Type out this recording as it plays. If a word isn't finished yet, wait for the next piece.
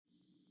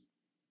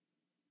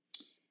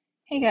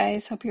Hey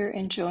guys, hope you're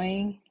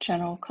enjoying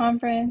General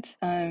Conference.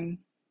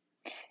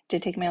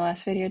 Did take my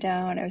last video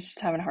down. I was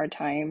just having a hard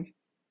time.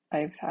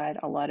 I've had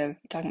a lot of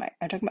I'm talking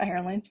about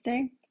hairlines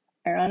today.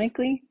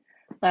 Ironically,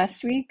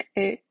 last week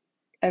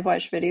I've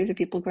watched videos of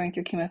people going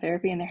through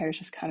chemotherapy and their hair is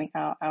just coming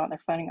out. They're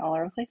floating all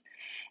over the place.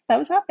 That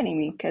was happening to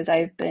me because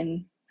I've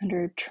been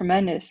under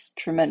tremendous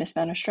amount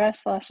of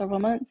stress the last several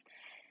months,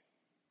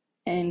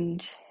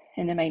 and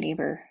then my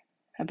neighbor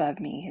above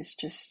me is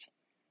just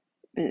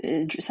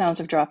sounds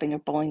of dropping a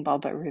bowling ball,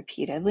 but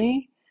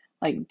repeatedly,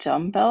 like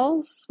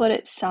dumbbells, what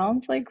it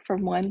sounds like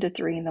from 1 to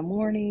 3 in the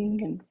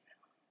morning.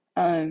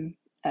 And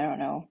I don't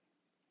know.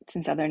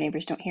 Since other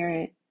neighbors don't hear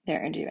it,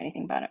 they're going to do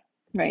anything about it,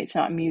 right? It's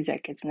not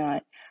music, it's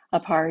not a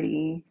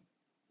party,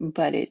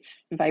 but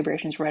it's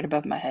vibrations right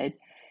above my head,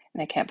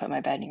 and I can't put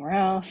my bed anywhere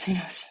else.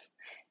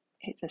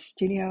 It's a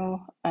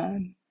studio.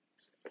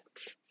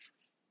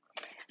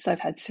 So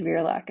I've had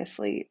severe lack of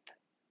sleep,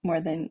 more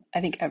than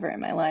I think ever in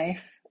my life.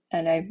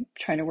 And I'm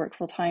trying to work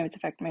full time. It's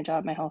affecting my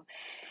job, my health.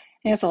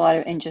 And it's a lot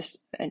of induced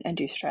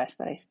stress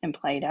that I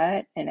implied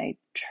at. And I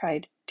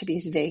tried to be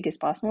as vague as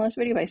possible in this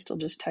video, but I still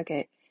just took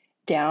it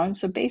down.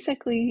 So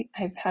basically,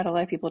 I've had a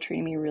lot of people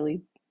treating me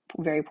really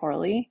very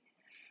poorly,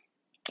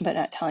 but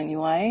not telling me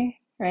why,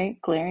 right?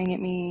 Glaring at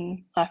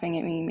me, laughing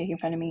at me, making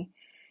fun of me.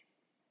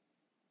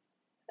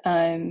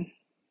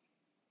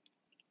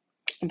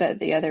 But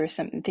the other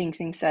some things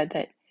being said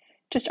that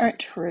just aren't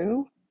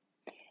true.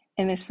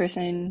 And this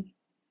person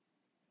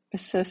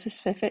was so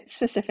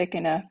specific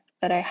enough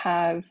that I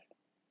have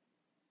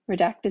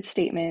redacted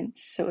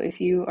statements. So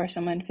if you are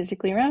someone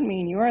physically around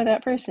me and you are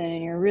that person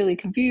and you're really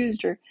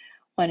confused or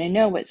want to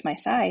know what's my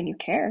side and you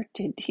care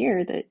to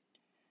hear that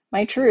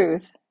my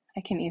truth, I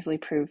can easily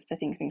prove the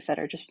things being said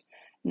are just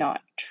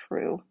not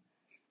true.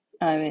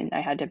 And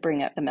I had to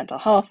bring up the mental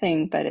health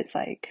thing, but it's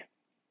like,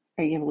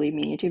 are you gonna believe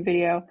me in a YouTube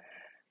video?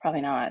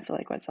 Probably not. So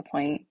like, what's the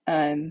point?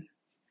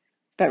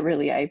 But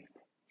really, I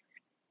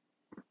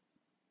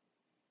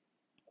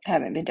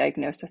haven't been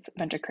diagnosed with a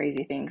bunch of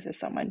crazy things, as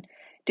someone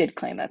did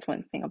claim. That's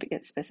one thing I'll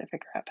get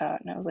specific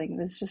about. And I was like,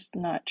 this is just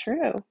not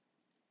true.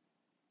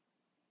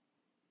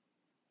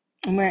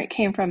 And where it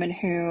came from and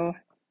who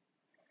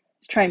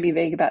is trying to be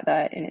vague about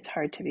that, and it's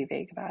hard to be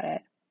vague about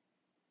it.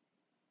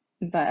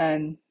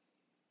 But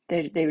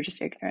they were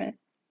just ignorant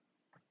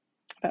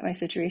about my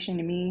situation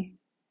to me.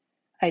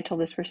 I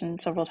told this person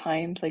several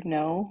times, like,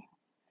 no.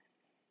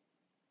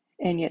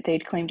 And yet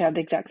they'd claimed to have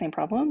the exact same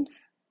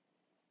problems.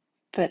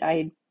 But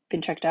I'd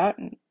been checked out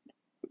and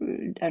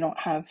I don't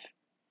have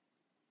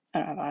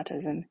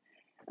autism.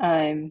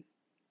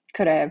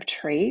 Could I have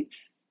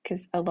traits?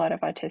 Because a lot of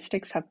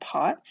autistics have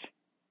POTS.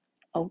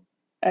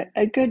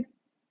 A good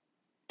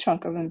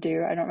chunk of them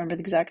do. I don't remember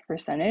the exact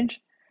percentage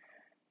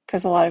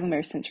because a lot of them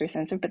are sensory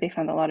sensitive, but they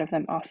found a lot of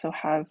them also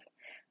have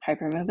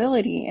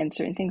hypermobility and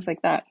certain things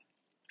like that.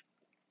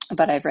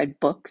 But I've read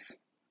books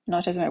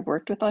on autism. I've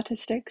worked with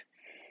autistics.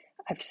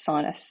 I've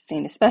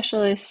seen a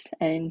specialist,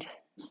 and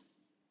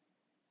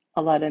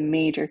a lot of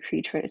major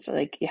creatures. So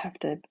like you have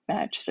to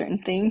match certain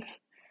things.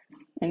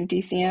 In a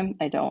DCM,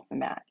 I don't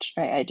match,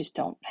 right? I just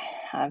don't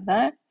have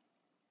that.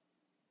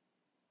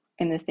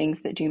 And the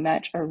things that do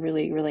match are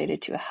really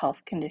related to a health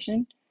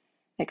condition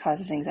that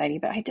causes anxiety,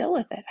 but I deal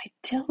with it. I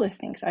deal with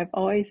things. I've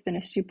always been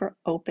a super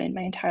open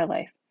my entire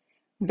life.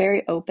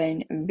 Very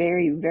open,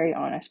 very, very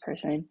honest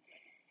person.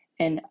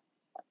 And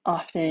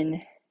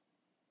often,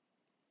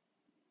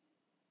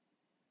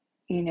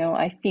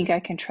 I think I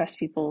can trust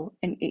people,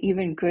 and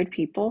even good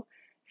people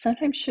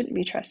sometimes shouldn't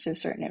be trusted with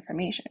certain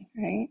information,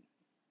 right?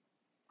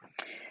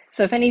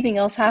 So if anything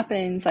else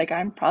happens, like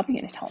I'm probably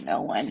going to tell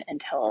no one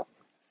until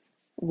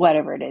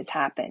whatever it is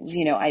happens.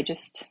 I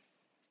just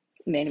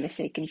made a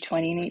mistake in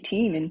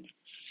 2018 and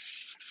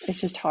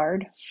it's just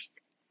hard.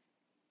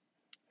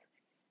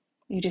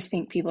 You just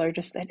think people are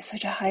just at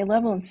such a high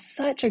level and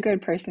such a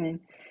good person.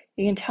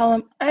 You can tell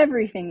them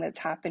everything that's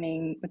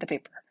happening with the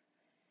paper.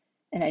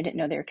 And I didn't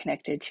know they were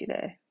connected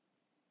to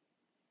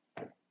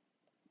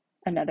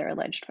another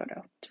alleged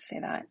photo, to say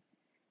that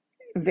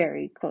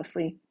very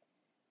closely.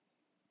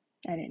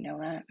 I didn't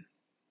know that.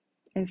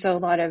 And so a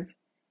lot of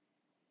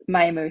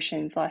my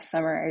emotions last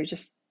summer,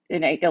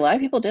 a lot of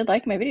people did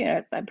like my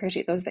video. I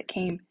appreciate those that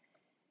came.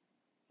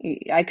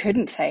 I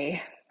couldn't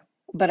say,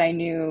 but I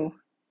knew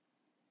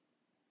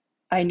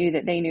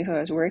that they knew who I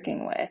was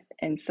working with.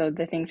 And so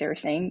the things they were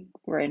saying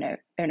were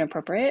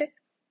inappropriate.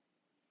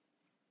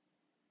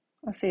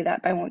 I'll say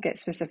that, but I won't get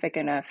specific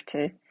enough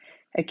to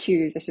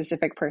accuse a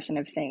specific person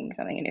of saying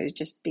something, and it was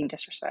just being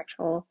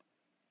disrespectful.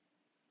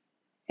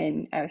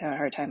 And I was having a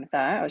hard time with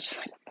that. I was just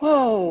like,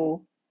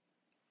 whoa,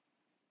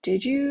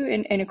 did you?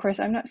 And of course,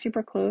 I'm not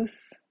super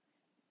close.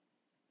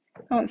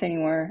 I won't say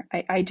anymore.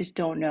 I just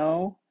don't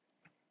know.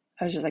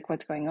 I was just like,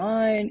 what's going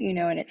on?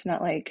 And it's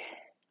not like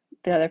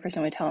the other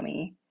person would tell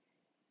me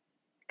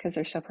because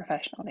they're so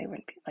professional. They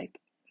wouldn't be like,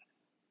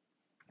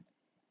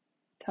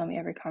 tell me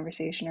every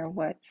conversation or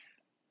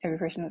every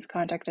person that's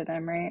contacted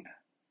them, right?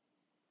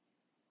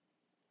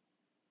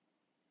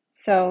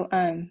 So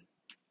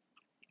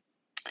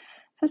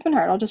it's been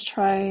hard. I'll just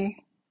try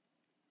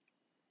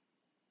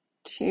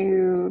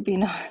to be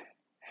not.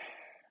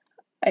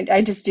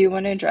 I just do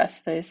want to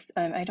address this.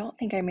 I don't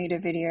think I made a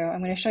video. I'm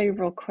going to show you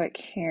real quick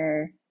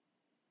here.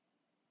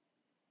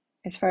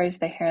 As far as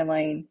the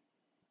hairline,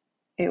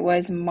 it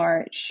was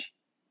March.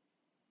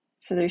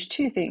 So there's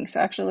two things.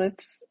 So actually,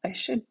 I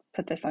should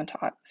put this on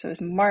top. So it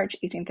was March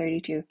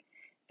 1832.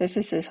 This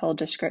is his whole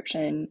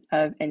description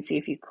of, and see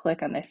if you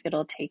click on this,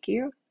 it'll take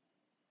you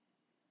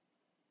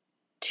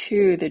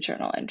to the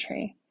journal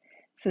entry.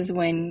 This is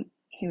when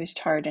he was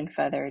tarred and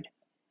feathered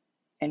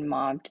and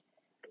mobbed,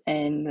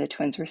 and the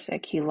twins were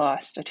sick. He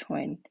lost a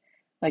twin.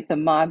 Like the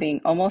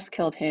mobbing almost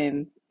killed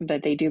him,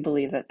 but they do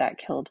believe that that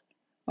killed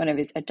one of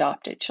his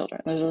adopted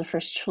children. Those are the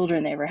first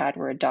children they ever had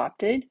were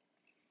adopted,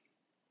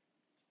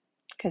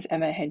 because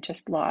Emma had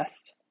just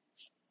lost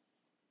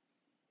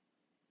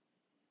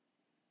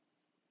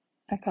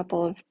a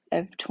couple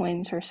of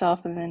twins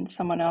herself, and then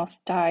someone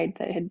else died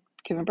that had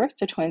given birth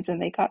to twins,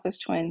 and they got those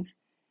twins.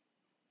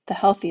 The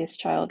healthiest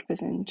child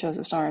was in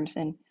Joseph's arms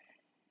and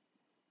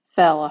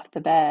fell off the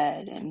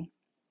bed, and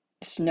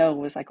snow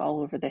was like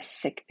all over this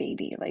sick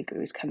baby, like it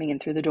was coming in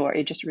through the door.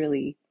 It just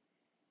really,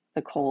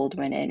 the cold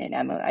went in, and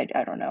Emma,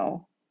 I don't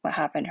know what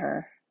happened to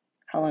her,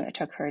 how long it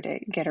took her to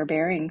get her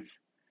bearings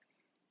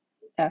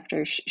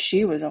after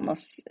she was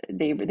almost,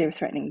 they were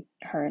threatening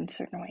her in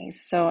certain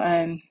ways. So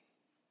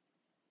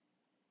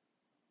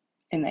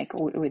and like,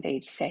 would they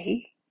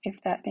say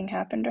if that thing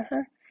happened to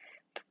her?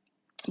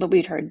 But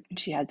we'd heard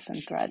she had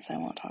some threats I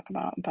won't talk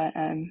about, but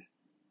it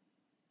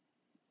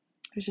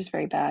was just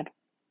very bad.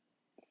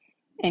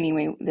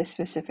 Anyway, this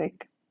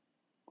specific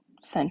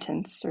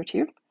sentence or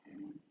two,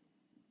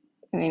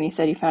 and he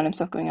said he found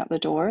himself going out the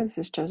door. This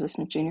is Joseph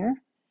Smith Jr.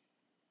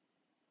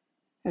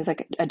 It was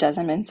like a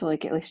dozen men, so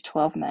like at least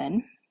 12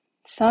 men.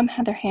 Some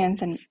had their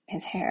hands in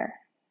his hair,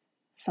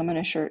 some in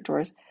his shirt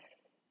drawers.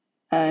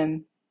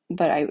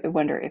 But I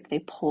wonder if they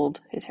pulled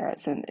his hair out.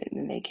 So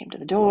then they came to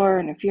the door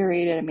and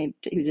infuriated. I mean,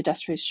 he was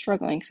desperately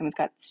struggling. Someone's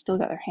still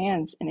got their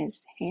hands in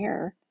his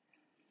hair.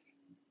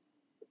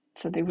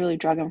 So they really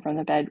drug him from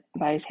the bed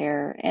by his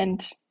hair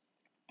and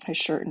his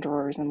shirt and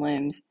drawers and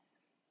limbs,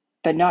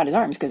 but not his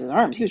arms, because his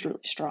arms, he was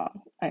really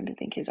strong. I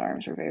think his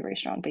arms were very, very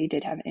strong, but he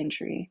did have an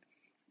injury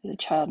as a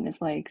child in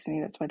his legs. Maybe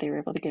that's why they were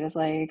able to get his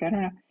leg. I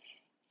don't know.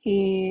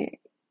 He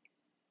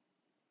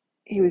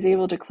was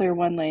able to clear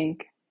one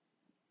leg,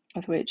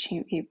 with which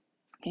he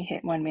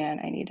hit one man.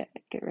 I need to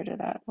get rid of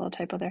that little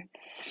typo there.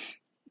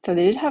 So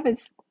they did have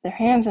their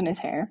hands in his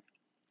hair.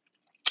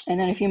 And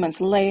then a few months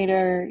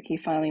later, he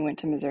finally went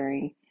to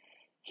Missouri.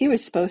 He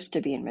was supposed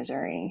to be in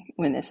Missouri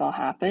when this all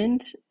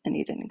happened, and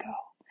he didn't go.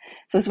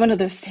 So it's one of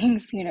those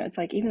things, it's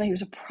like, even though he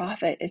was a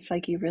prophet, it's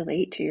like you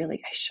relate to, you're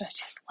like, I should have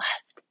just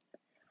left.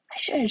 I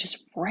should have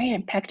just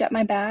ran, packed up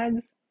my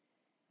bags,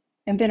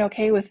 and been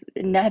okay with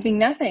having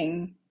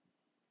nothing.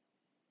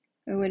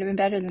 It would have been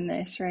better than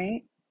this,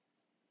 right?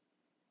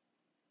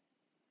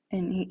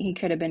 And he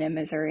could have been in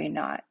Missouri and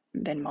not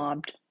been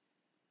mobbed.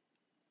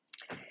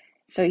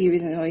 So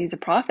he's a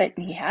prophet,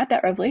 and he had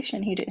that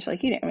revelation. He didn't.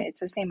 It's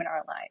the same in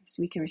our lives.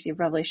 We can receive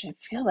revelation and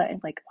feel that,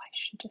 and like, why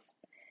should just?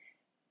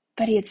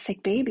 But he had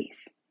sick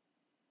babies,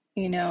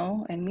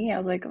 And me, I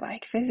was like, I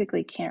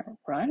physically can't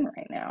run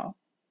right now.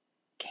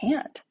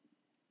 Can't.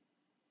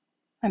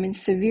 I'm in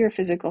severe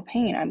physical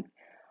pain.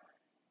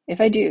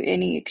 If I do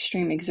any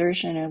extreme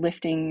exertion or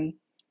lifting,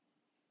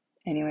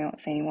 anyway, I won't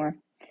say anymore.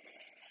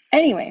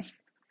 Anyway,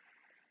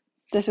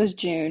 this was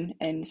June,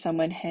 and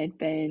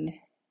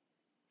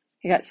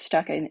he got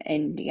stuck in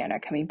Indiana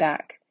coming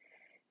back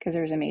because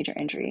there was a major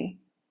injury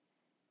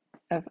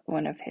of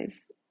one of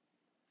his,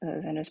 that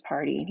was in his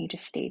party, and he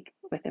just stayed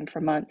with him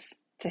for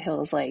months to heal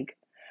his leg.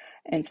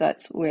 And so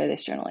that's where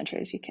this journal entry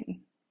is. You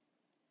can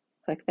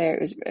click there.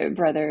 It was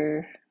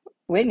Brother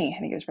Whitney. I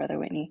think it was Brother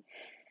Whitney.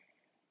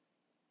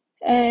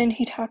 And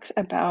he talks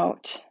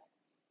about,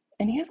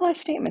 and he has a lot of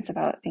statements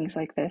about things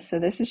like this. So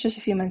this is just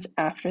a few months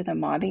after the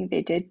mobbing.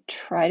 They did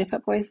try to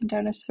put poison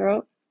down his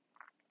throat.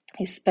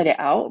 He spit it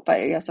out,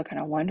 but he also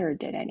kind of wondered,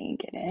 did any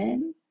get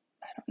in?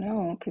 I don't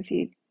know, because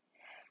he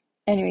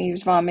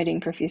was vomiting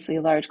profusely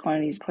large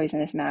quantities of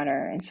poisonous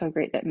matter, and so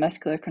great that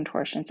muscular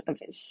contortions of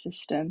his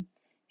system,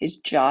 his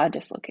jaw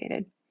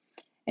dislocated.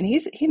 And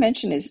he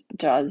mentioned his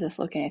jaw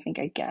dislocating, I think,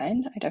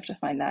 again. I'd have to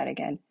find that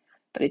again,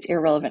 but it's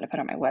irrelevant to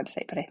put on my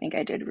website. But I think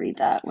I did read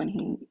that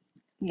when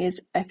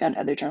I found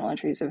other journal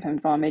entries of him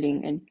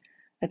vomiting and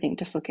I think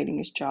dislocating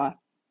his jaw.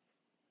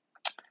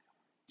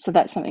 So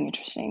that's something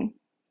interesting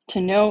to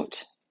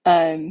note.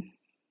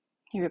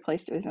 He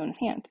replaced it with his own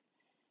hands,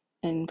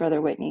 and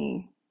Brother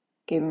Whitney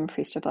gave him a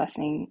priesthood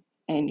blessing,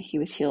 and he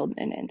was healed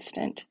in an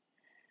instant.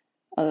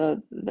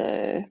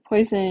 The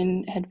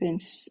poison had been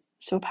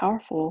so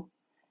powerful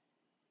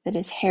that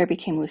his hair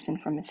became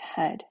loosened from his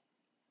head.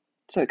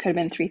 So it could have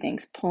been three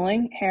things: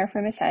 pulling hair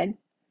from his head,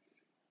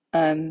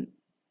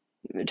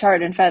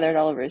 tarred and feathered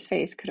all over his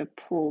face could have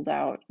pulled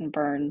out and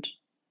burned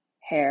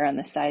hair on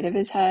the side of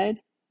his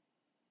head,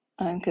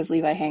 because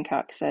Levi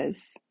Hancock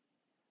says,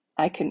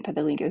 I couldn't put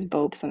the link, it was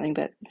Bope something,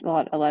 but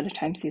a lot of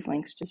times these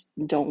links just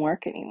don't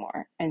work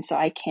anymore. And so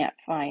I can't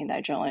find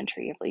that journal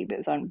entry. I believe it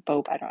was on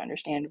Bope. I don't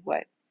understand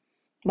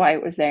why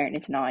it was there and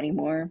it's not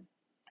anymore.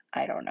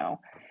 I don't know.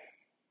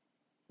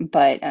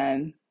 But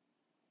I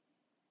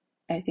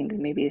think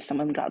maybe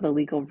someone got the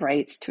legal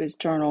rights to his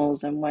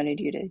journals and wanted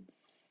you to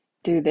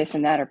do this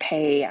and that or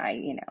pay.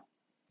 It's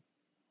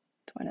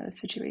one of those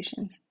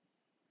situations.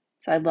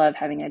 So I love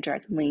having a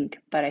direct link,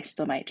 but I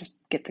still might just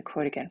get the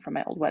quote again from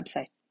my old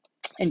website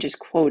and just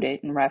quote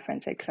it and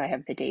reference it because I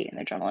have the date in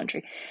the journal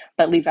entry.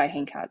 But Levi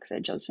Hancock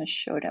said Joseph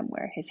showed him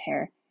where his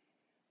hair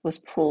was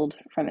pulled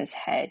from his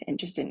head and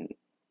just didn't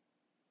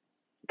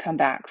come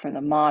back from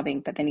the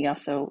mobbing. But then he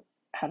also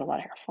had a lot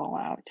of hair fall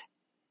out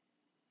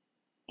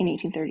in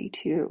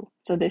 1832.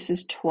 So this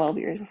is 12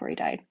 years before he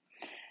died.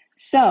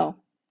 So,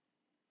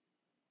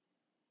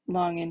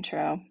 long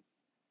intro.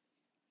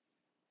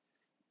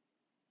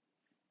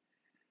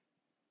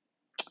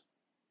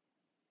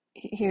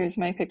 Here's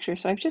my picture.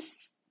 So I've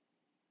just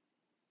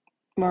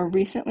more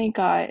recently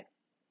got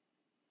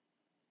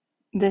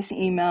this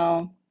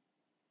email.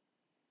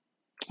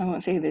 I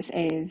won't say who this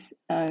is.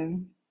 I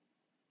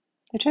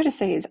try to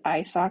say his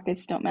eye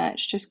sockets don't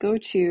match. Just go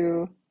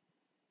to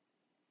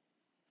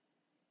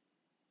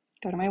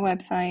my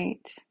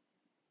website,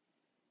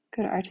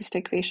 go to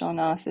artistic facial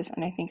analysis,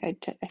 and I think I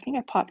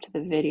popped the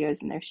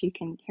videos in there so you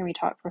can hear me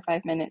talk for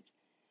 5 minutes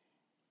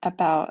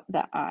about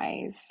the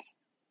eyes.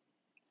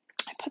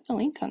 I put the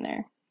link on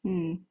there.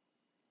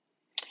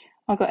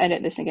 I'll go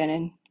edit this again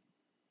and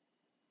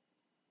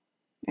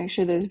make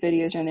sure those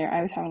videos are in there.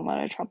 I was having a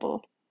lot of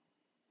trouble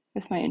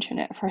with my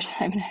internet for a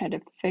time and I had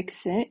to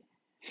fix it.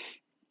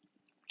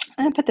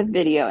 I put the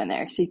video in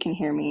there so you can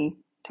hear me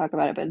talk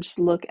about it, but just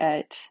look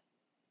at,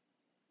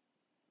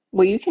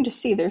 well, you can just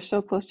see they're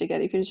so close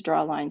together. You can just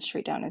draw a line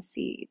straight down and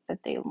see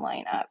that they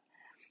line up.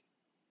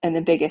 And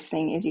the biggest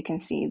thing is you can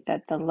see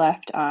that the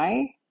left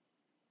eye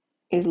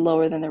is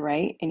lower than the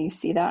right, and you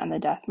see that on the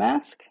death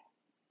mask.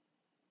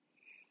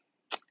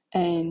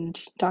 And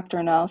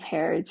Dr. Nels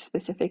Harrod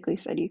specifically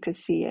said you could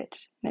see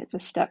it, and it's a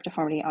step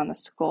deformity on the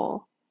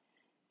skull.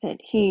 That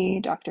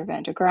he, Dr.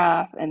 Van de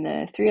Graaff, and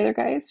the 3 other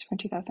guys from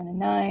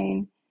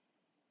 2009,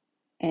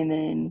 and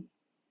then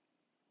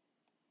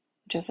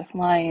Joseph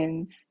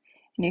Lyons,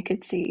 and you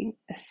could see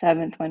a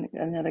 7th one,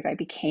 another guy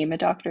became a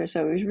doctor.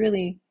 So it was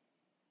really,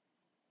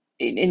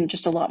 and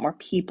just a lot more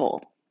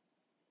people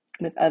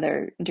with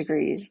other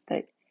degrees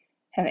that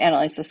have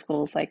analyzed the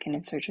skulls, like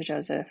in Search of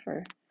Joseph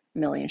or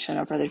Millie and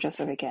Shona, Brother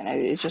Joseph again.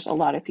 It's just a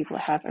lot of people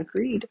have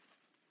agreed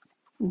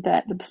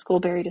that the skull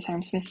buried as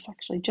Hyrum Smith is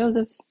actually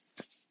Joseph's.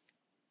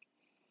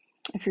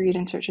 If you read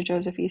In Search of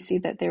Joseph, you see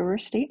that there were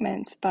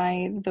statements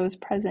by those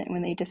present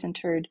when they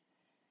disinterred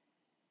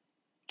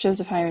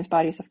Joseph Hyrum's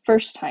bodies the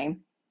first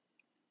time.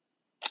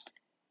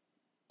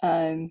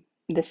 The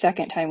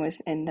second time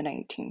was in the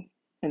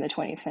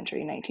 20th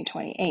century,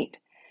 1928.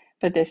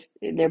 But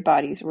their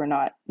bodies were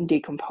not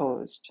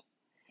decomposed.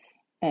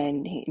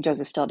 And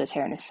Joseph still had his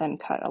hair, and his son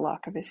cut a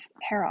lock of his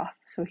hair off.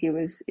 So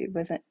it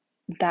wasn't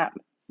that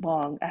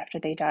long after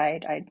they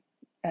died. I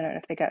don't know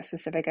if they got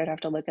specific. I'd have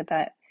to look at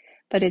that.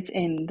 But it's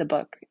in the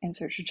book, In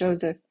Search of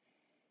Joseph,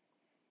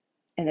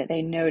 and that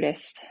they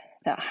noticed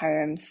that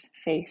Hyrum's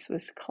face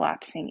was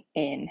collapsing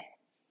in.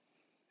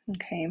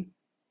 Okay.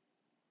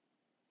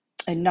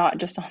 And not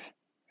just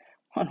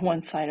on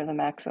one side of the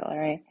maxilla,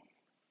 right?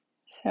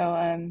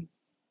 So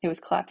it was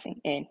collapsing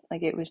in,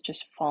 like it was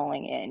just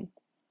falling in.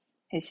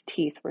 His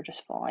teeth were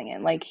just falling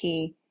in. Like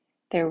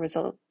there was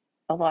a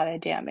lot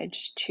of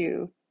damage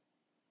to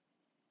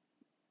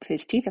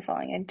his teeth are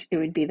falling in. It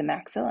would be the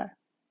maxilla.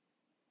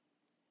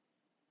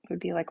 It would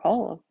be like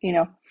all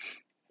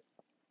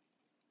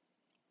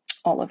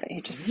of it.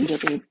 It just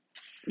really,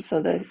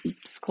 so the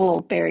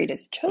skull buried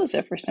as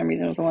Joseph for some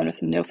reason was the one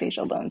with no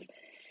facial bones.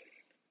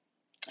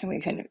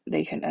 And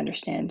they couldn't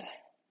understand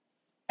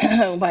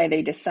why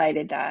they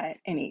decided that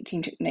in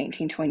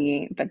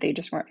 1928, but they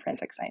just weren't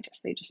forensic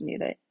scientists. They just knew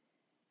that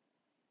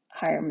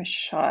Hyrum was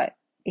shot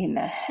in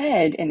the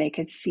head, and they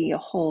could see a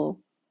hole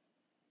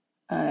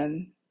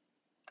going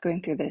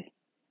through the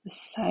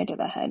side of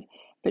the head.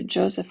 But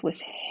Joseph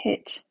was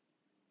hit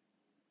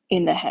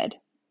in the head,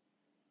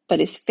 but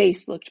his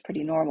face looked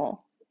pretty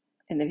normal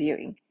in the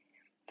viewing.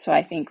 So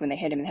I think when they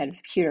hit him in the head with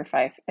the pewter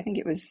fife, I think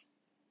it was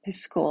his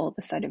skull,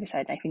 the side of his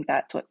head. And I think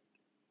that's what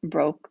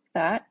broke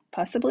that,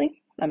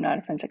 possibly. I'm not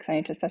a forensic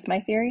scientist. That's my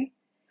theory.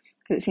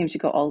 Because it seems to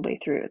go all the way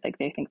through. Like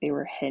they think they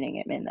were hitting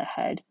him in the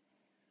head.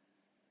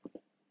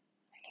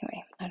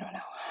 Anyway, I don't know.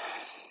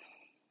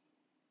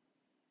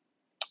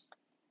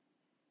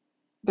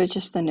 But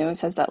just the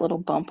nose has that little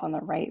bump on the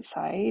right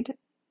side.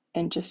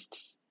 And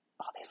just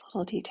all these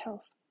little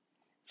details.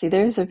 See,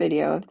 there's a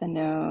video of the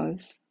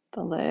nose,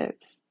 the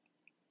lips.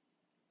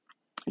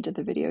 Did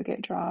the video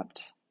get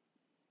dropped?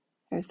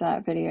 There's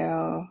that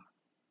video.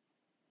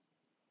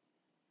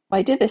 Well,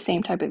 I did the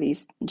same type of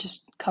these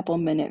just couple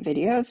minute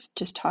videos,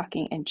 just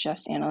talking and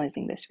just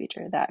analyzing this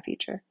feature, that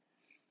feature.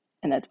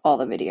 And that's all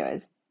the video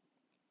is.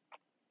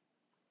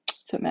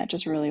 So it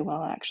matches really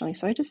well, actually.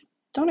 So I just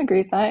don't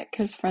agree with that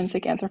because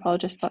forensic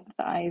anthropologists thought that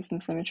the eyes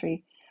and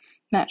symmetry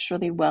matched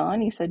really well.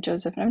 And he said,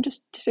 Joseph, and I'm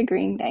just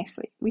disagreeing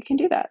nicely. We can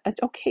do that.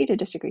 It's okay to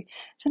disagree.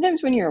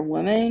 Sometimes when you're a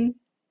woman,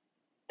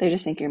 they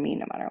just think you're mean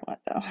no matter what,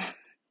 though.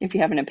 If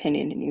you have an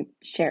opinion and you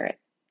share it,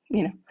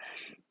 you know.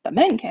 But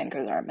men can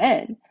because they're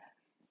men.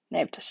 They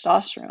have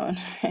testosterone.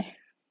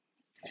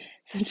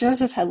 So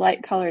Joseph had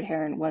light colored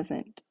hair and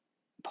wasn't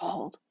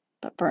bald,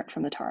 but burnt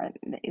from the tar.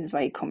 That is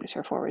why he combed his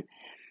hair forward.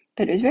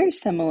 But it was very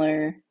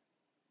similar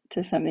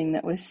to something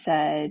that was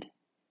said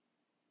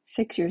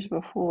 6 years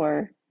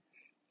before.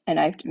 And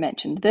I've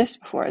mentioned this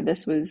before.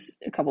 This was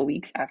a couple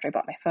weeks after I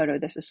bought my photo.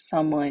 This is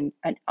someone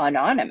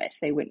anonymous.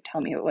 They wouldn't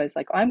tell me who it was.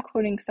 Like, I'm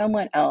quoting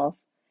someone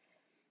else.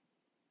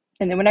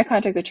 And then when I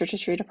contacted the church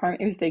history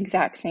department, it was the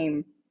exact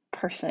same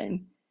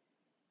person,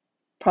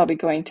 probably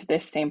going to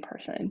this same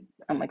person.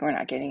 I'm like, we're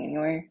not getting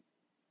anywhere.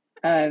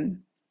 They're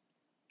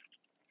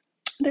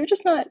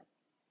just not.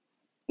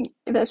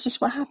 That's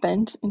just what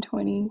happened in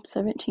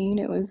 2017.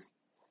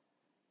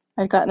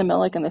 I'd gotten the mail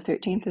like on the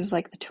 13th. It was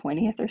like the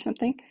 20th or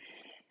something.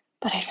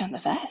 But I found the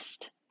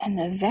vest. And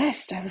the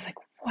vest, I was like,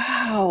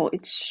 wow,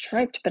 it's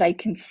striped, but I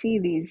can see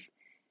these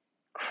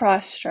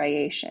cross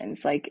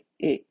striations. Like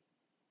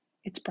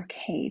it's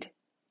brocade.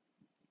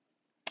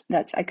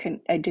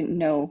 I didn't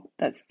know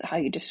that's how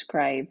you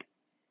describe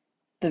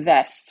the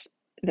vest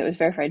that was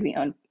verified to be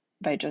owned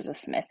by Joseph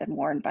Smith and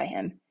worn by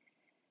him.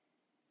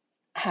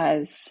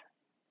 Has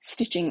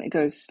stitching that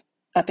goes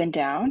up and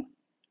down,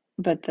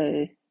 but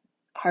the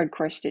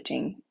hardcore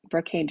stitching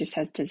brocade just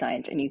has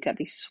designs, and you got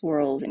these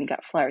swirls and you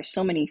got flowers,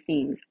 so many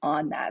things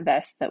on that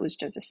vest that was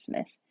Joseph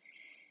Smith's,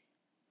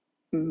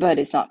 but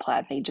it's not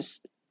plaid. They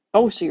just,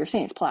 oh, so you're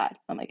saying it's plaid?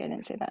 I'm like, I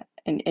didn't say that.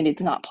 And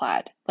it's not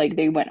plaid. Like,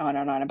 they went on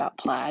and on about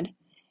plaid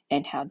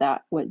and how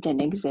that what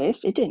didn't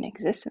exist. It didn't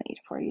exist in the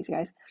 1840s,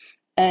 guys.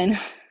 And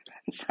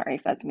sorry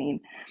if that's mean.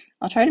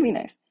 I'll try to be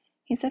nice.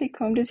 He said he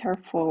combed his hair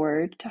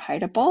forward to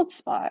hide a bald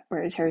spot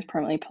where his hair was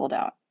permanently pulled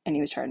out, and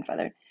he was tarred and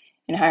feathered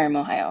in Hiram,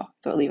 Ohio.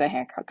 So what Levi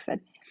Hancock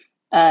said.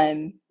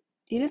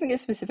 He doesn't get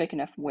specific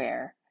enough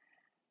where.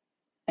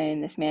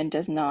 And this man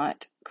does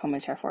not comb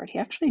his hair forward. He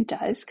actually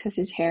does, because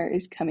his hair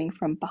is coming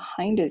from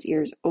behind his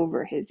ears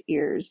over his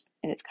ears,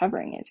 and it's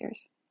covering his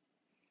ears.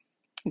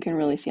 You can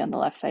really see on the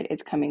left side,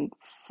 it's coming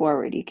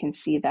forward. You can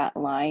see that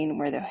line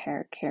where the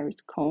hair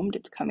is combed.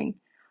 It's coming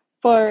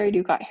forward.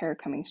 You've got hair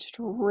coming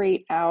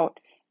straight out.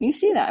 And you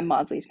see that in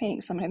Maudsley's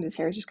painting. Sometimes his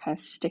hair is just kind of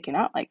sticking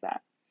out like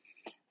that.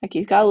 Like,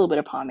 he's got a little bit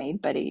of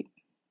pomade, but he's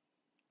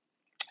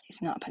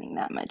not putting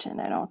that much in,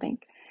 I don't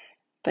think.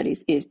 But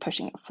he's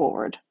pushing it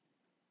forward.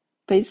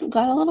 But he's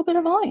got a little bit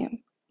of volume.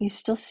 You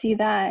still see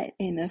that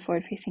in the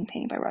forward-facing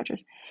painting by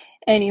Rogers.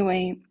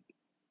 Anyway,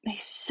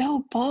 he's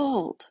so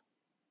bald.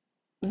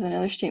 There's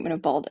another statement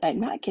of bald. I'm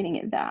not getting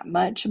it that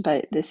much,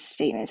 but this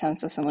statement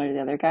sounds so similar to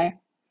the other guy.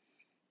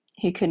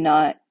 He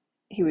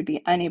would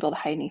be unable to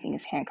hide anything,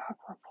 as Hancock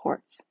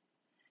reports.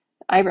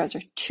 The eyebrows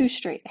are too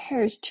straight. The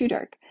hair is too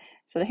dark.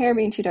 So the hair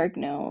being too dark,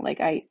 no.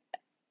 Like I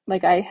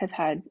have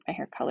had my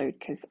hair colored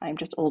because I'm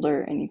just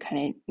older, and you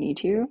kind of need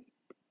to.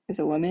 As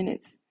a woman,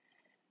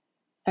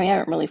 I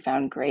haven't really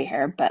found gray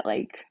hair, but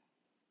like,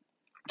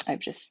 I've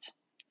just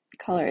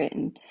color it.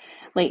 And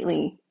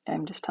lately,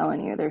 I'm just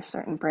telling you, there's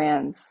certain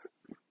brands,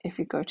 if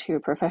you go to a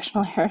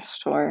professional hair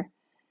store,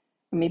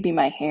 maybe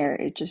my hair,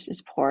 it just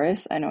is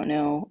porous, I don't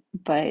know,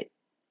 but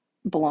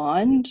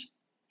blonde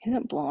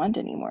isn't blonde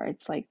anymore.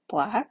 It's like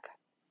black.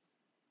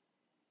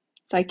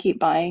 So I keep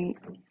buying.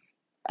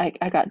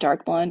 I got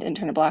dark blonde and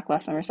turned to black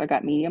last summer, so I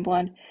got medium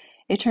blonde.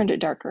 It turned it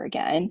darker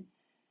again.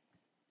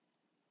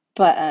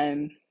 But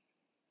and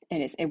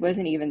it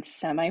wasn't even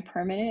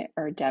semi-permanent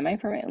or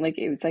demi-permanent. Like,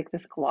 it was like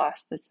this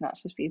gloss that's not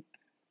supposed to be,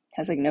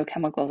 has like no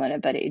chemicals in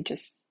it, but it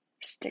just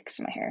sticks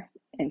to my hair.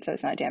 And so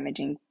it's not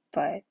damaging.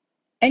 But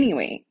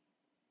anyway,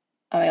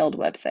 on my old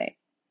website,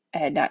 I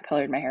had not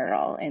colored my hair at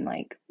all in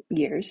like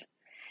years.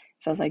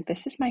 So I was like,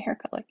 this is my hair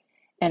color.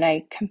 And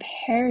I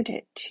compared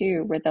it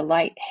to where the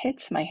light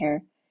hits my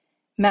hair,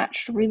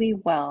 matched really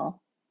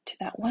well to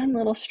that one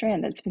little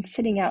strand that's been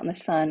sitting out in the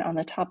sun on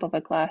the top of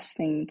a glass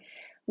thing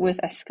with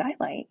a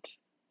skylight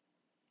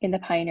in the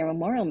Pioneer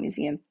Memorial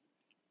Museum.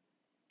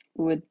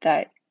 Could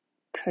that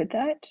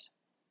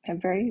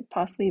have very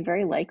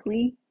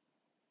likely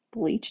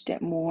bleached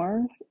it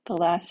more the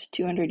last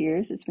 200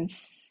 years? It's been,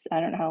 I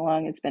don't know how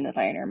long it's been the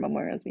Pioneer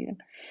Memorial Museum,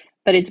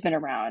 but it's been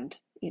around,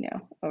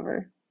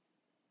 over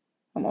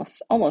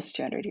almost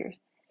 200 years.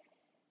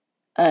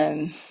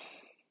 But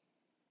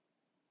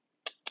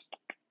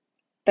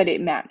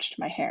it matched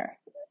my hair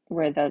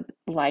where the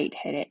light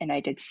hit it, and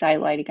I did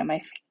side lighting on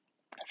my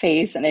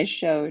face, and I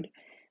showed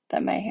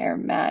that my hair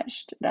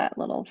matched that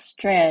little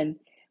strand,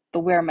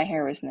 but where my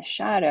hair was in the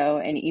shadow,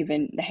 and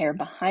even the hair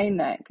behind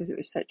that, because it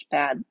was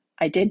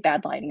I did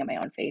bad lighting on my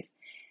own face.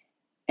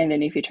 And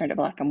then if you turned it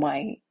black and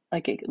white,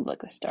 like, it could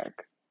look this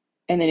dark.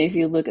 And then if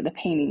you look at the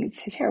paintings,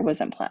 his hair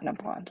wasn't platinum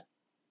blonde.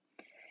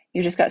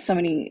 You just got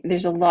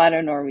there's a lot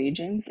of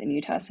Norwegians in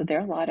Utah, so there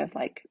are a lot of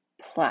like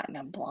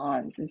platinum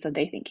blondes, and so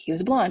they think he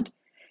was blonde.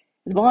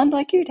 Is blonde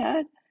like you,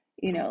 Dad?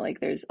 you know, like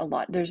there's a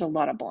lot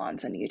of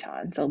blondes in Utah.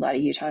 And so a lot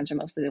of Utahns are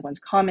mostly the ones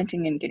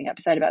commenting and getting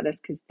upset about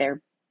this because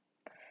they're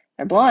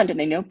blonde and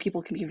they know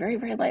people can be very,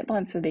 very light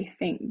blonde. So they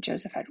think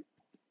Joseph had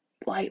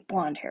light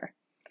blonde hair.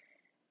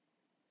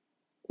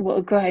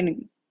 Well, go ahead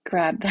and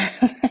grab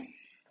that.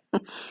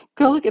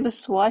 Go look at the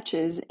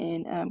swatches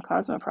in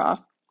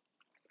Cosmoprof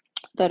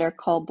that are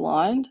called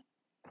blonde.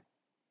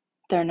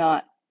 They're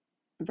not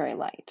very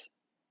light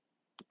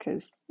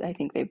because I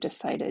think they've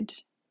decided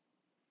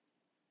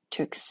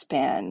to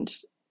expand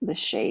the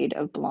shade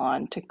of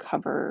blonde to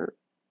cover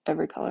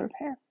every color of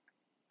hair.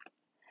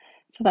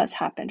 So that's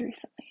happened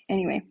recently.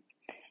 Anyway,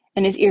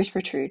 and his ears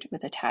protrude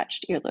with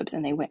attached earlobes,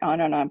 and they went on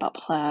and on about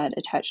plaid,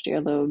 attached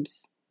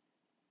earlobes,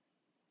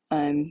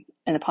 and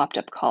the popped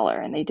up collar.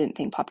 And they didn't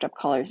think popped up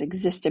collars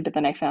existed, but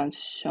then I found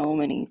so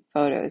many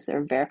photos that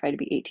are verified to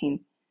be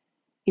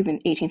even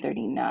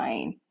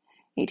 1839,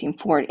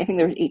 1840. I think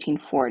there was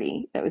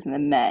 1840 that was in the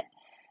Met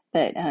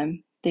that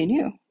they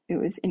knew it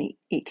was in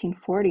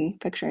 1840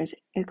 pictures.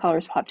 The collar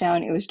was popped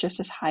down. It was just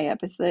as high up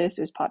as this.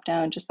 It was popped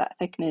down, just that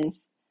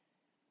thickness.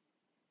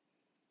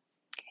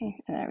 Okay,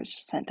 and I was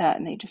just sent that,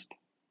 and they just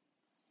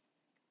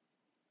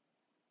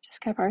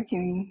kept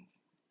arguing,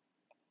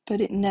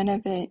 but none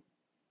of it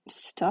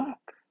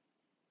stuck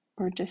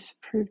or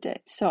disproved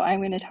it. So I'm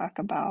going to talk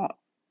about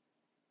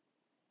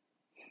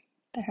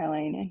the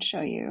hairline and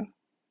show you.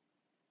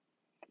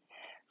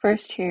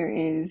 First, here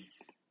is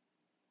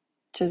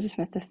Joseph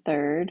Smith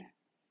III.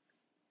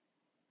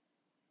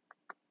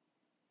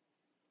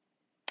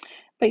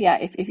 But yeah,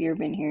 if you've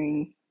been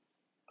hearing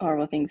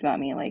horrible things about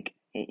me, like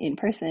in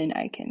person,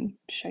 I can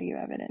show you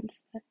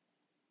evidence that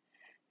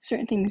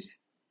certain things,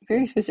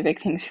 very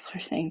specific things people are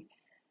saying,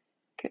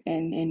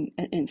 and in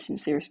an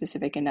instance, they were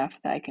specific enough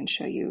that I can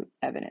show you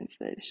evidence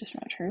that it's just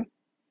not true.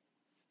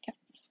 Yeah.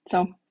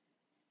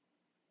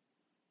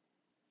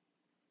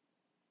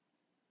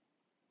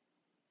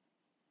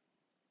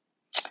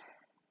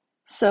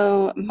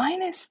 So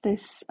minus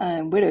this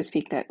widow's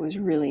peak that was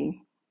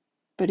really,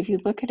 but if you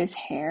look at his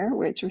hair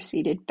where it's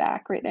receded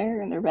back right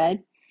there in the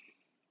red,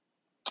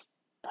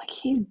 like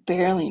he's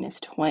barely in his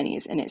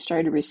 20s and it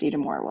started to recede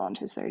more well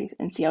into his 30s.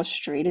 And see how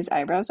straight his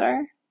eyebrows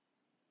are?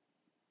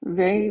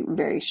 Very,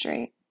 very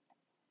straight.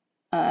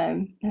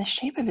 And the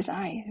shape of his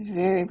eye,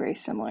 very, very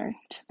similar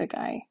to the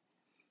guy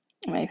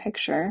in my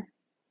picture.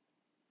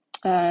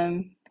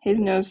 His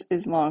nose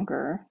is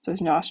longer, so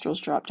his nostrils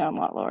drop down a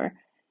lot lower.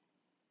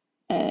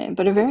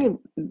 But a very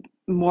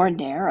more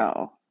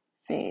narrow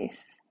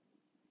face.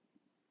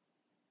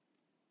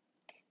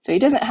 So he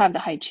doesn't have the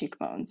high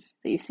cheekbones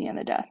that you see on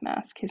the death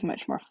mask. He's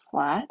much more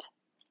flat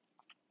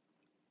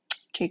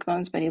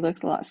cheekbones, but he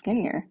looks a lot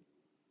skinnier.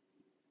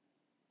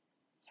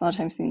 So a lot of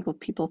times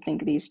people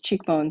think these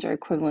cheekbones are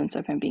equivalents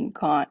of him being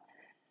gaunt.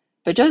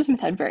 But Joseph Smith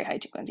had very high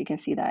cheekbones. You can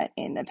see that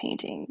in the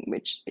painting,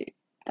 which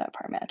that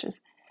part matches.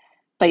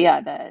 But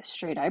yeah, the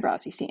straight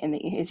eyebrows you see, and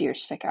his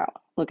ears stick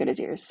out. Look at his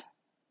ears.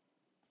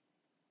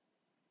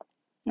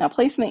 Now,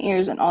 placement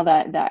ears and all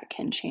that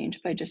can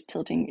change by just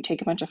tilting.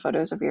 Take a bunch of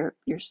photos of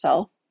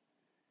yourself.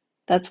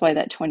 That's why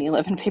that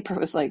 2011 paper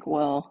was like,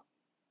 well,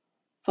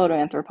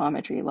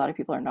 photoanthropometry, a lot of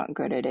people are not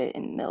good at it,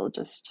 and they'll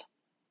just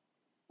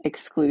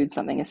exclude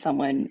something as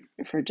someone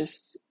for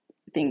just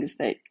things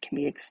that can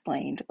be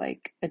explained,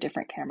 like a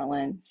different camera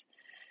lens,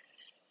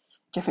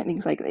 different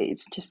things like that.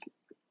 It's just,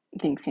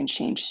 things can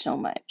change so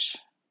much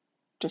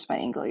just by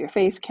angle of your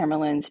face, camera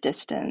lens,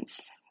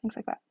 distance, things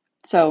like that.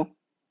 So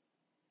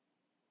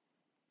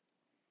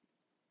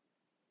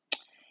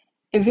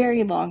a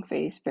very long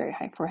face, very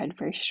high forehead,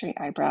 very straight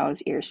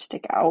eyebrows, ears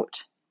stick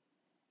out.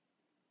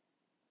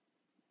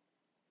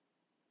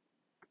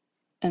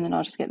 And then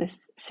I'll just get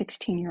this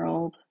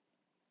 16-year-old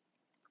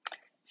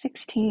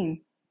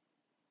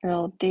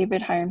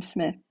David Hyrum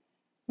Smith,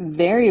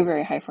 very,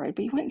 very high forehead,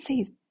 but you wouldn't say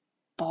he's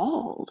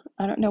bald.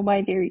 I don't know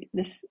why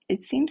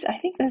it seems, I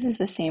think this is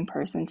the same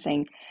person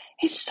saying,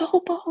 he's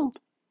so bald.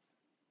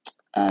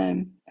 Oh my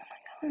God,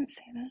 I wouldn't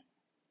say that.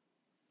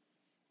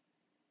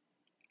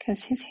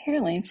 Because his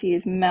hairline, see,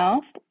 his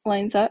mouth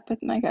lines up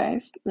with my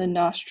guy's. The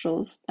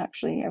nostrils,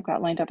 actually, I've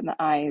got lined up in the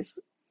eyes.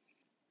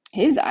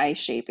 His eye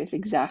shape is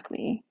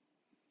exactly,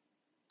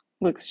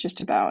 looks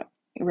just about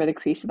where the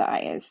crease of the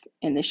eye is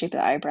in the shape of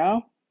the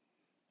eyebrow.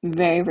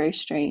 Very, very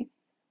straight,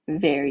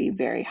 very,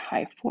 very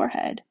high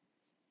forehead.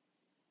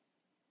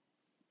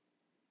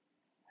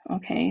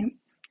 Okay.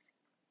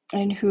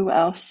 And who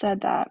else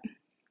said that?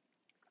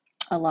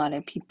 A lot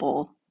of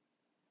people.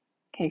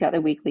 Okay, got the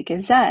Weekly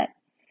Gazette.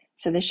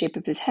 So the shape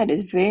of his head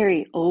is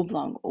very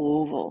oblong,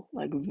 oval,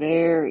 like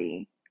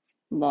very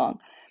long.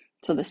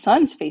 So the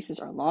son's faces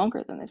are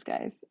longer than this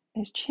guy's.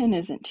 His chin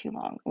isn't too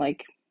long,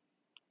 like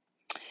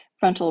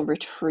frontal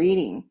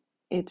retreating.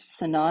 It's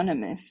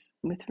synonymous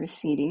with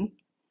receding.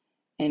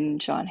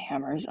 And John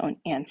Hammer's own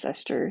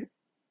ancestor,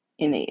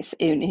 and he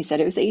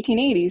said it was the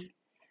 1880s.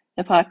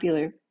 The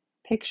popular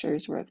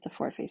pictures were of the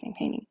forward-facing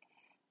painting.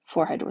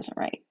 Forehead wasn't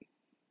right.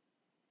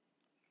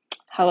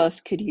 How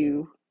else could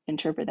you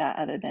interpret that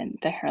other than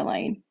the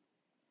hairline?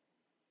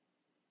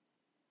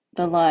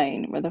 The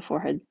line where the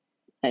forehead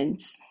and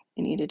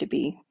it needed to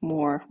be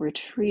more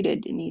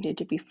retreated. It needed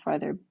to be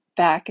farther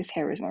back. His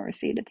hair was more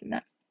receded than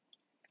that.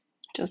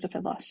 Joseph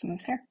had lost some of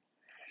his hair.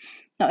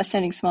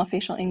 Notwithstanding small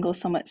facial angles,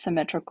 somewhat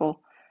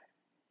symmetrical,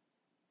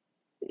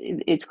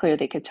 it's clear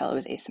they could tell it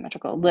was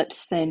asymmetrical.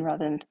 Lips thin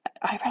rather than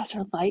eyebrows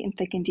are light and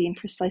thick indeed,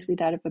 precisely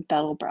that of a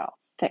betel brow.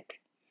 Thick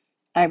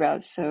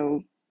eyebrows.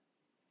 So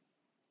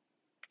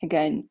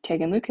again,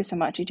 Tegan Lucas and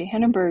Machi J.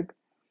 Hennenberg,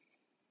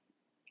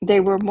 they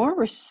were more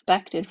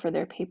respected for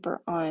their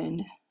paper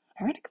on,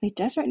 ironically,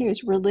 Deseret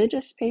News,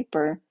 religious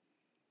paper,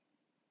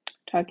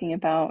 talking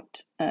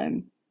about,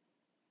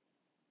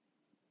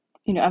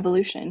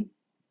 evolution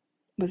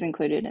was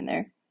included in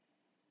there.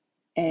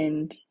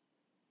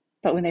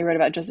 But when they wrote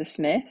about Joseph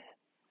Smith,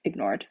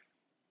 ignored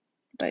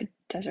by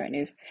Deseret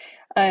News.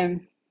 They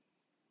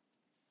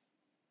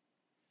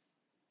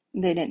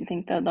didn't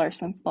think the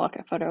Larson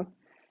Lockett photo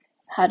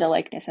had a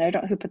likeness. And I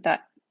don't know who put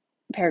that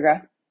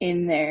paragraph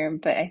in there,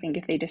 but I think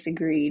if they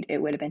disagreed, it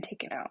would have been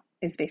taken out,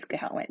 is basically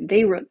how it went.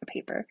 They wrote the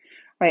paper,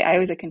 right? I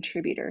was a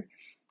contributor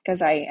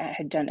because I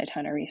had done a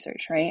ton of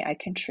research, right? I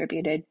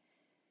contributed,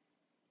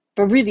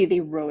 but really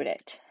they wrote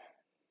it.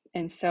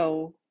 And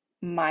so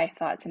my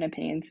thoughts and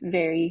opinions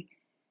vary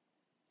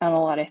on a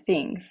lot of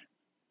things.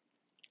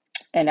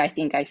 And I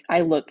think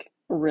I look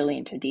really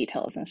into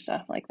details and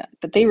stuff like that.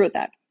 But they wrote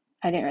that.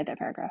 I didn't write that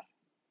paragraph.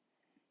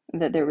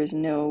 That there was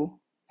no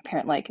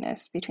apparent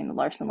likeness between the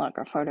Larson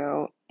Lockett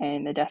photo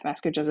and the death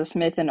mask of Joseph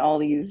Smith and all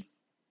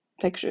these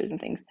pictures and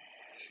things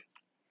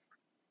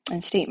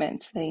and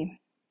statements. They're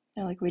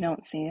like, we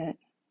don't see it.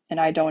 And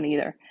I don't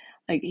either.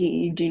 Like,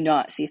 you do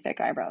not see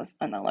thick eyebrows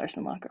on the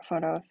Larson Lockett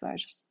photo. So I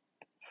just...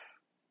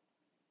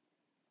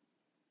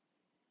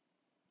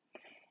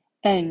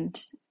 And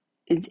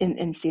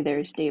see,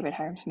 there's David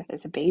Hyrum Smith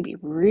as a baby,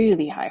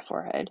 really high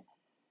forehead.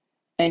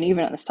 And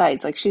even on the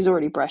sides, like, she's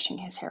already brushing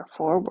his hair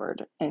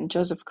forward. And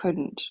Joseph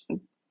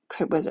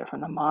was it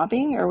from the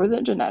mobbing, or was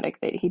it genetic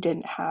that he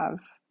didn't have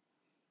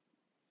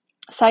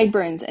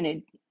sideburns? And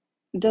it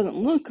doesn't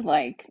look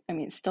like,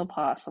 it's still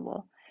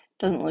possible.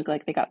 It doesn't look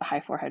like they got the high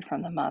forehead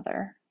from the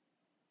mother.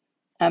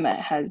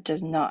 Emma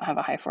does not have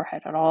a high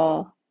forehead at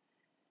all.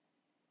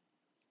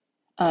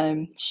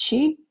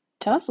 She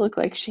does look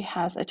like she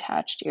has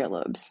attached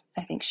earlobes.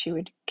 I think she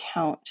would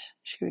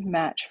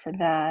match for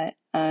that.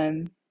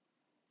 And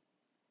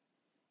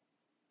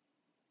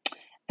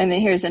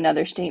then here's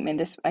another statement.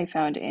 This I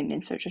found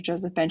in Search of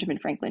Joseph. Benjamin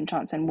Franklin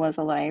Johnson was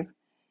alive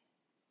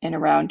and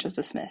around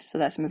Joseph Smith, so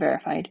that's been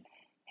verified.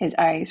 His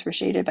eyes were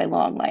shaded by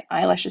long, light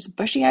eyelashes,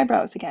 bushy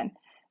eyebrows again,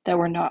 that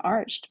were not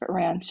arched, but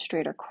ran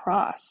straight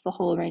across. The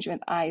whole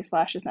arrangement of eyes,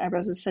 lashes, and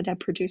eyebrows is said to have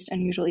produced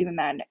unusual, even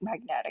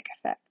magnetic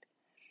effect.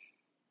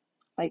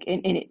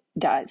 And it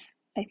does,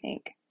 I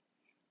think,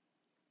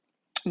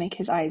 make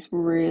his eyes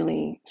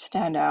really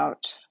stand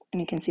out,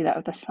 and you can see that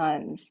with the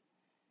sun's.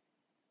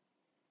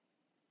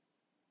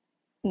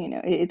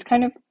 It's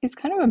kind of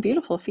a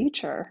beautiful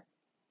feature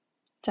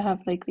to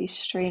have like these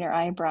straighter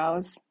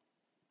eyebrows.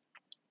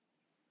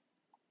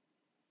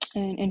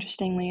 And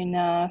interestingly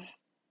enough,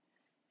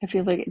 if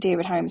you look at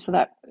David Hyrum, so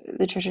that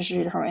the Church of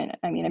David Hyrum,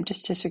 I'm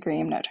just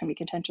disagreeing, I'm not trying to be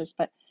contentious,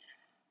 but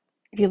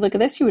if you look at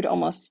this, you would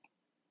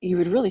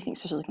really think,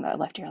 especially looking at that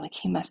left ear, like,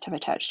 he must have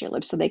attached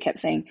earlobes. So they kept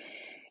saying,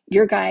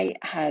 your guy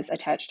has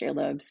attached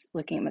earlobes.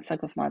 Looking at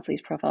Wycliffe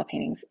Maudsley's profile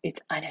paintings,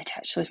 it's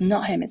unattached. So it's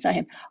not him.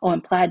 Oh,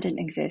 and plaid didn't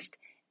exist.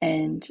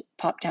 And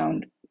pop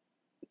down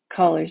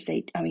collars,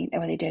 they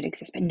did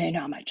exist, but no,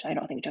 not much. I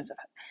don't think Joseph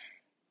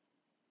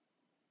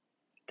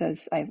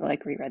does. I've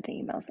reread the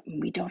emails.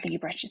 We don't think he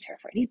brushed his hair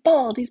for it. He's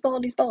bald.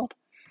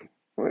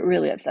 We're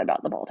really upset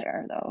about the bald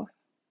hair, though.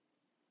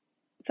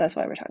 So that's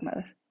why we're talking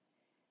about this.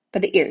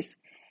 But the ears.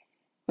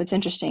 What's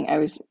interesting, I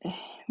was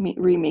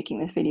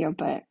remaking this video,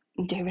 but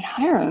David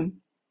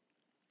Hyrum,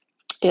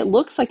 it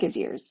looks like his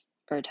ears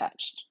are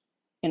attached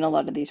in a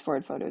lot of these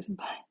forward photos.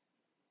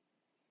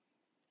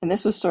 And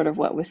this was sort of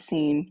what was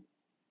seen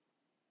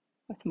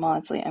with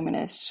Maudsley. I'm going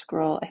to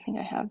scroll. I think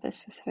I have this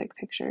specific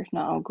picture. If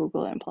not, I'll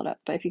Google it and pull it up.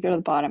 But if you go to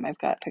the bottom, I've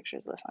got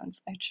pictures of the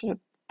sons. I should have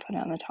put it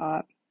on the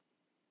top.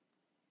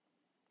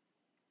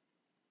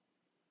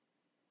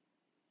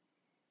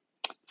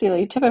 See,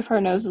 the tip of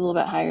her nose is a little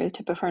bit higher. The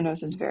tip of her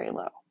nose is very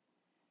low.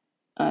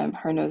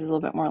 Her nose is a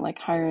little bit more like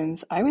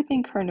Hyrum's. I would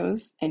think her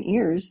nose and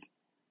ears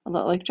a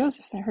lot like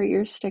Joseph's. And her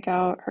ears stick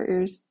out. Her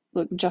ears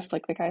look just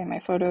like the guy in my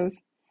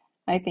photos.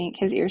 I think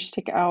his ears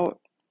stick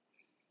out.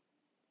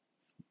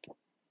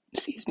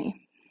 Excuse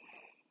me.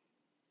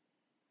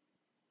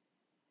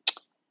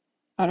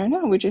 I don't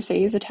know. Would you say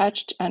he's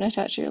unattached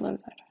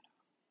earlobes? I don't know.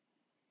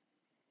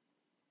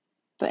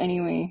 But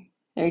anyway,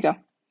 there you go.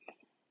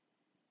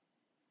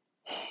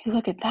 You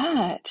look at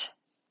that.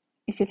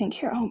 If you think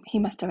here, oh, he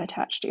must have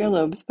attached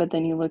earlobes, but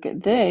then you look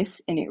at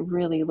this, and it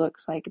really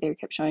looks like they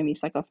kept showing me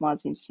Wycliffe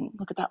Maudsley's scene.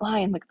 Look at that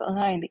line. Look at the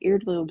line. The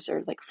earlobes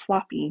are like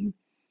floppy.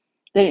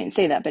 They didn't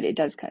say that, but it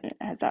does kind of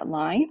has that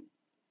line.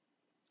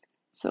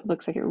 So it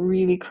looks like it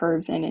really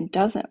curves in and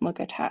doesn't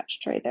look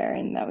attached right there.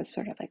 And that was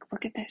sort of like,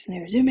 look at this. And they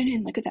were zooming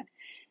in. Look at that.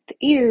 The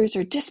ears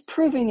are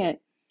disproving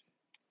it.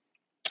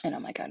 And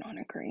I'm like, I don't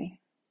agree.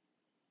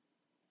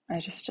 I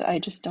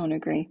just don't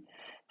agree.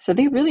 So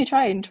they really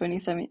tried in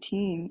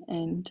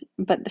 2017,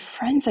 but the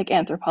forensic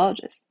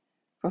anthropologists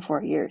for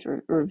 4 years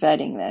were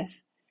vetting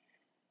this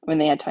when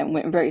they had time,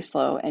 went very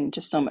slow, and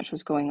just so much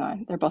was going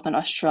on. They're both in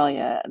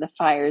Australia, the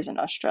fires in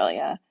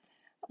Australia,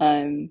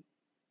 um,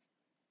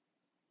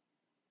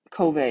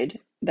 COVID,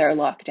 their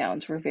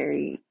lockdowns were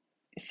very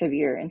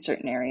severe in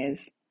certain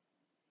areas,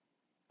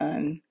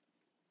 um,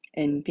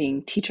 and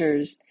being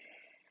teachers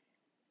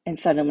and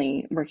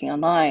suddenly working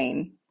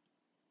online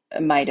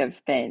might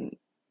have been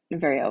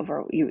very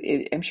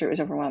I'm sure it was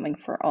overwhelming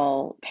for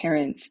all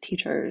parents,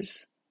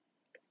 teachers.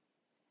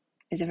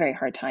 It was a very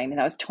hard time. And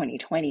that was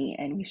 2020.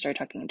 And we started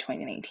talking in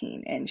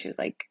 2019. And she was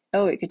like,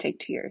 oh, it could take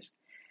 2 years,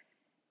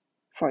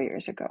 4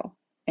 years ago.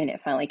 And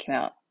it finally came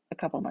out a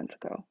couple months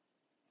ago.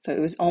 So it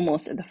was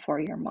almost at the 4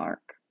 year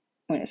mark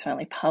when it was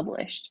finally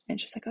published.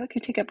 And she's like, oh, it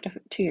could take up to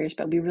 2 years,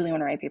 but we really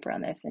want to write a paper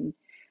on this. And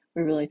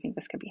we really think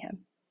this could be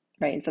him.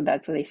 Right. And so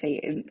that's what they say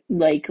it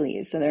likely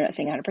is. So they're not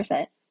saying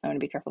 100%. I want to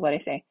be careful what I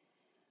say.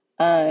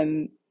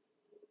 I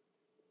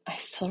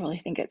still really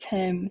think it's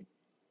him.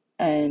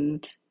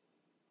 And,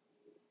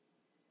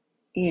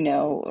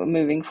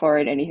 moving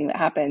forward, anything that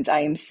happens,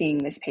 I am seeing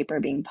this paper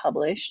being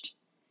published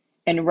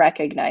and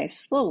recognized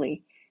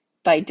slowly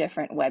by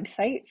different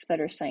websites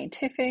that are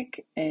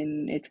scientific,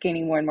 and it's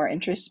gaining more and more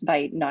interest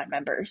by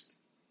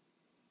non-members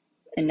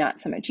and not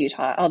so much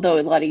Utah, although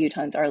a lot of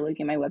Utahns are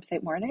looking at my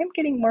website more, and I am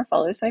getting more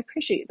follows, so I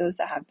appreciate those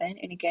that have been.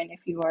 And again,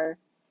 if you are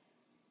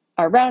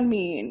around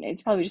me, and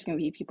it's probably just going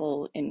to be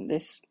people in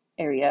this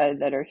area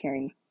that are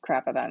hearing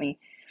crap about me,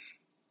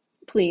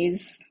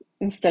 please,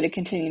 instead of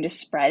continuing to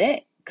spread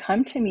it,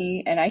 come to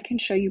me and I can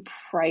show you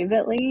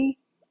privately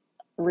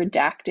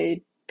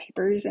redacted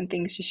papers and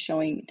things just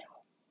showing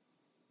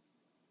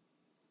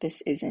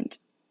this isn't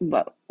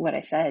what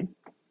I said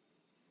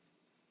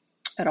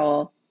at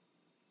all.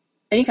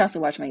 And you can also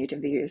watch my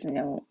YouTube videos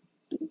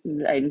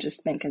and I've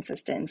just been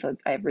consistent. So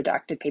I have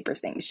redacted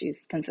papers saying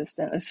she's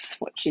consistent. This is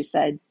what she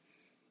said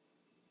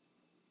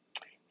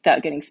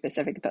without getting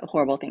specific, but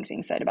horrible things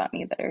being said about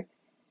me that are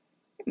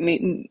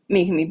making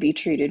me be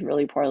treated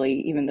really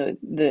poorly, even though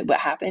what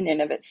happened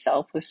in of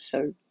itself was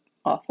so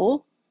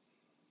awful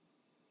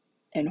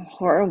and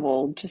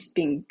horrible. Just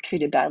being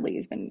treated badly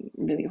has been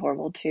really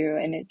horrible too.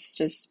 And it's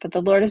just, but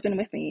the Lord has been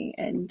with me,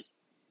 and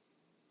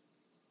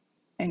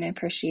I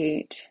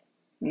appreciate,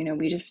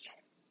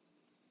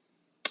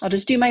 I'll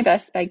just do my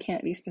best. I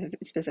can't be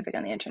specific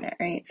on the internet,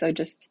 right? So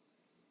just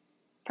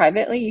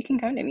privately, you can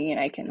come to me and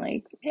I can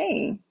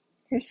hey,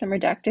 here's some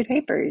redacted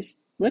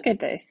papers. Look at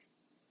this.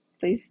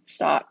 Please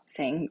stop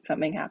saying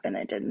something happened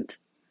that didn't.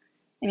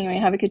 Anyway,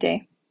 have a good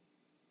day.